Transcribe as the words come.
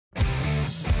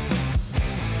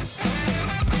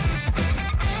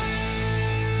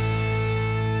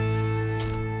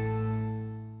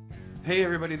Hey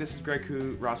everybody, this is Greg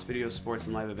Koo, Ross Video Sports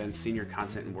and Live Events Senior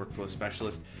Content and Workflow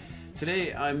Specialist.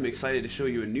 Today I'm excited to show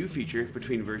you a new feature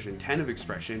between version 10 of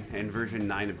XPression and version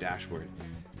 9 of Dashboard.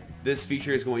 This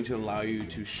feature is going to allow you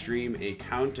to stream a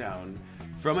countdown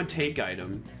from a take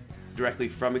item directly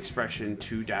from XPression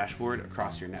to Dashboard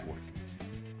across your network.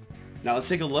 Now let's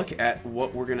take a look at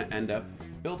what we're going to end up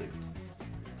building.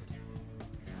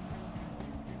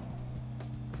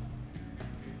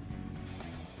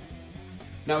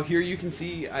 Now here you can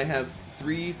see I have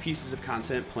 3 pieces of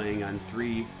content playing on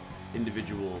 3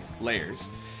 individual layers,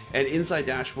 and inside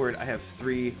Dashboard I have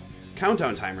 3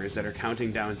 countdown timers that are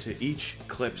counting down to each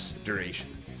clip's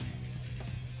duration.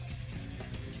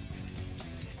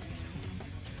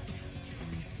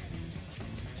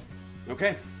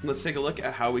 Okay, let's take a look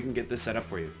at how we can get this set up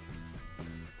for you.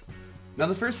 Now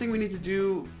the first thing we need to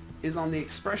do is on the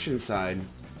XPression side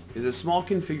is a small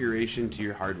configuration to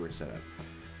your hardware setup.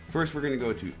 First, we're going to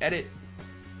go to Edit,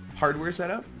 Hardware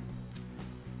Setup.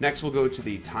 Next, we'll go to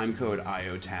the Timecode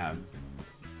IO tab.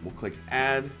 We'll click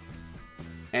Add,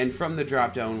 and from the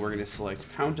drop-down, we're going to select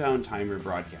Countdown Timer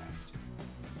Broadcast.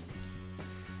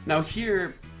 Now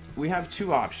here, we have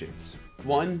 2 options.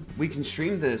 One, we can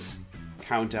stream this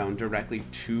countdown directly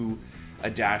to a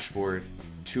dashboard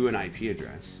to an IP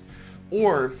address,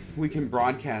 or we can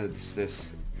broadcast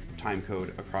this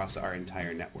timecode across our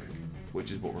entire network,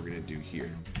 which is what we're going to do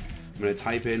here. I'm going to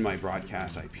type in my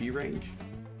broadcast IP range.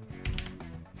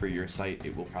 For your site,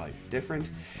 it will probably be different.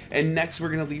 And next, we're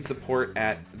going to leave the port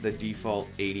at the default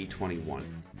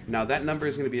 8021. Now that number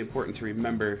is going to be important to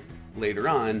remember later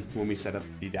on when we set up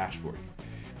the dashboard.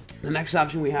 The next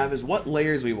option we have is what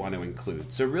layers we want to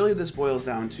include. So really this boils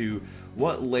down to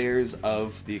what layers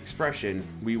of the XPression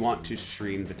we want to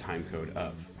stream the timecode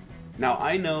of. Now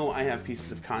I know I have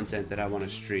pieces of content that I want to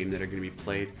stream that are going to be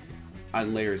played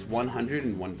on layers 100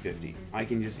 and 150. I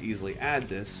can just easily add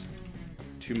this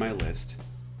to my list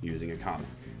using a comma.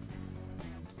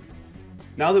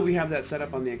 Now that we have that set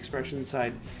up on the XPression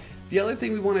side, the other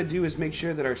thing we want to do is make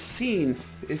sure that our scene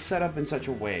is set up in such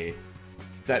a way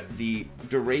that the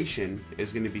duration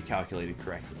is going to be calculated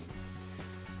correctly.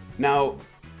 Now,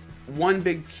 one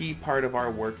big key part of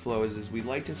our workflow is we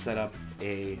like to set up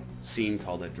a scene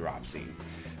called a drop scene.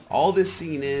 All this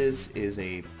scene is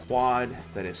a quad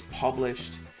that is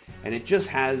published, and it just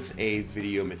has a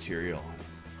video material on it.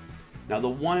 Now the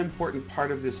one important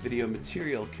part of this video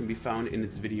material can be found in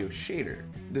its video shader.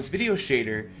 This video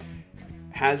shader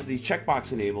has the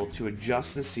checkbox enabled to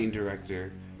adjust the scene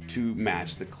director to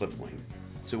match the clip length.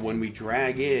 So when we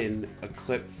drag in a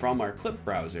clip from our clip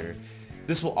browser,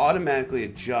 this will automatically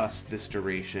adjust this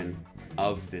duration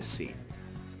of this scene.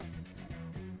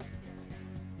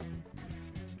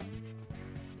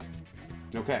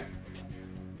 Okay.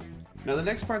 Now the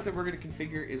next part that we're going to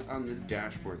configure is on the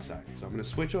dashboard side. So I'm going to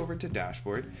switch over to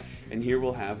dashboard, and here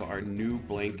we'll have our new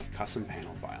blank custom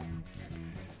panel file.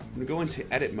 I'm going to go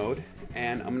into edit mode,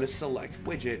 and I'm going to select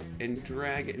widget and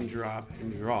drag and drop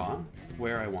and draw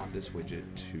where I want this widget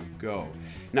to go.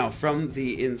 Now from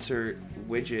the insert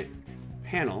widget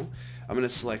panel, I'm going to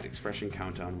select XPression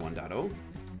Countdown 1.0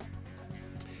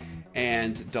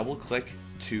 and double click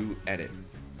to edit.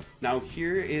 Now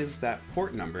here is that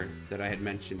port number that I had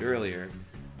mentioned earlier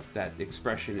that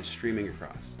XPression is streaming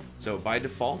across. So by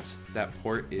default, that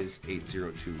port is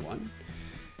 8021.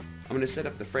 I'm going to set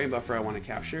up the frame buffer I want to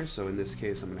capture. So in this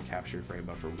case, I'm going to capture frame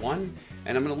buffer 1,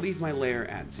 and I'm going to leave my layer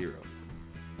at 0.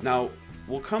 Now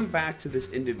we'll come back to this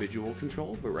individual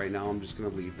control, but right now I'm just going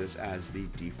to leave this as the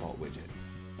default widget.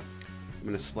 I'm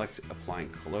going to select apply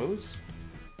and close,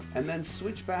 and then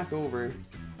switch back over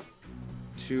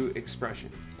to XPression.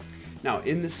 Now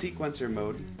in the sequencer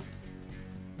mode,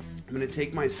 I'm going to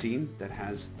take my scene that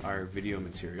has our video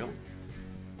material,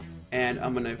 and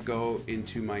I'm going to go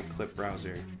into my clip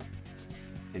browser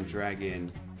and drag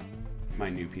in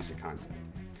my new piece of content.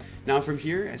 Now from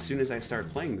here, as soon as I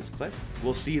start playing this clip,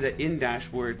 we'll see that in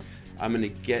dashboard, I'm going to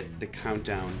get the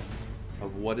countdown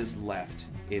of what is left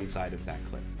inside of that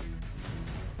clip.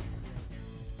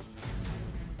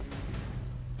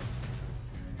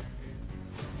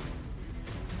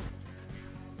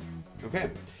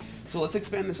 Okay, so let's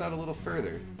expand this out a little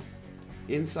further.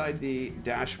 Inside the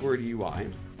dashboard UI,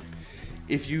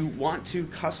 if you want to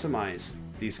customize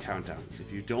these countdowns,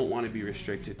 if you don't want to be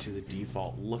restricted to the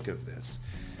default look of this,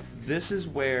 this is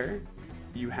where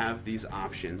you have these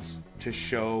options to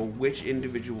show which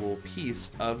individual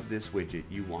piece of this widget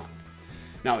you want.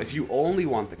 Now, if you only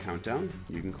want the countdown,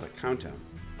 you can click countdown.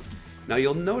 Now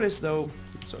you'll notice though,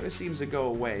 it sort of seems to go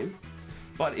away,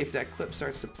 but if that clip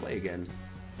starts to play again,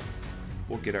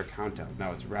 we'll get our countdown.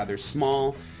 Now it's rather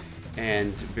small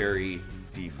and very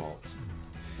default.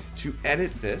 To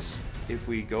edit this, if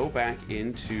we go back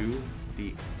into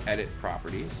the edit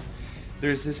properties,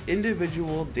 there's this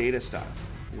individual data style.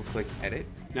 We'll click edit.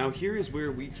 Now here is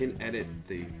where we can edit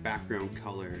the background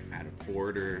color, add a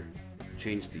border,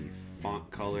 change the font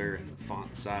color and the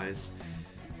font size.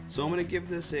 So I'm going to give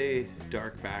this a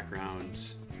dark background.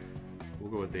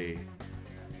 We'll go with a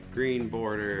green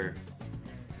border,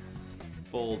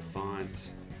 bold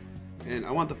font, and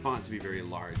I want the font to be very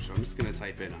large, so I'm just going to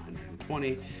type in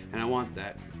 120, and I want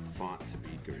that font to be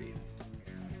green.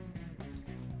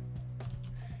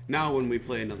 Now when we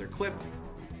play another clip,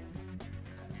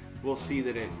 we'll see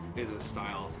that it is a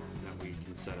style that we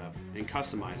can set up and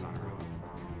customize on our own.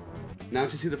 Now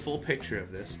to see the full picture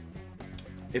of this,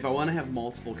 if I want to have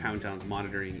multiple countdowns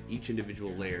monitoring each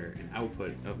individual layer and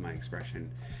output of my XPression,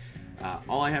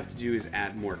 all I have to do is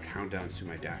add more countdowns to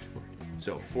my dashboard.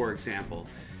 So for example,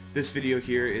 this video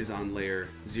here is on layer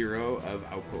 0 of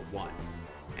output 1,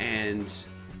 and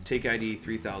take ID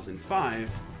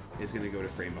 3005 is going to go to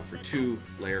frame buffer 2,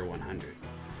 layer 100.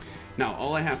 Now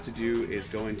all I have to do is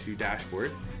go into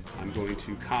dashboard. I'm going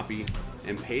to copy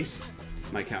and paste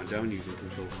my countdown using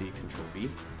Control-C, Control-V.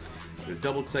 I'm going to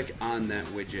double click on that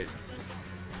widget,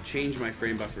 change my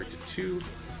frame buffer to 2,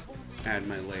 add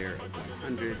my layer of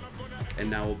 100, and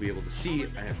now we'll be able to see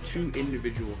I have 2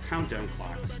 individual countdown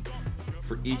clocks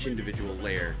for each individual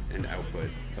layer and output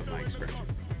of my XPression.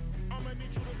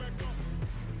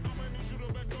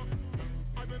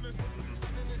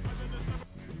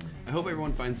 I hope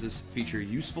everyone finds this feature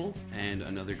useful and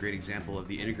another great example of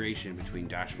the integration between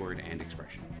dashboard and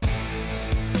XPression.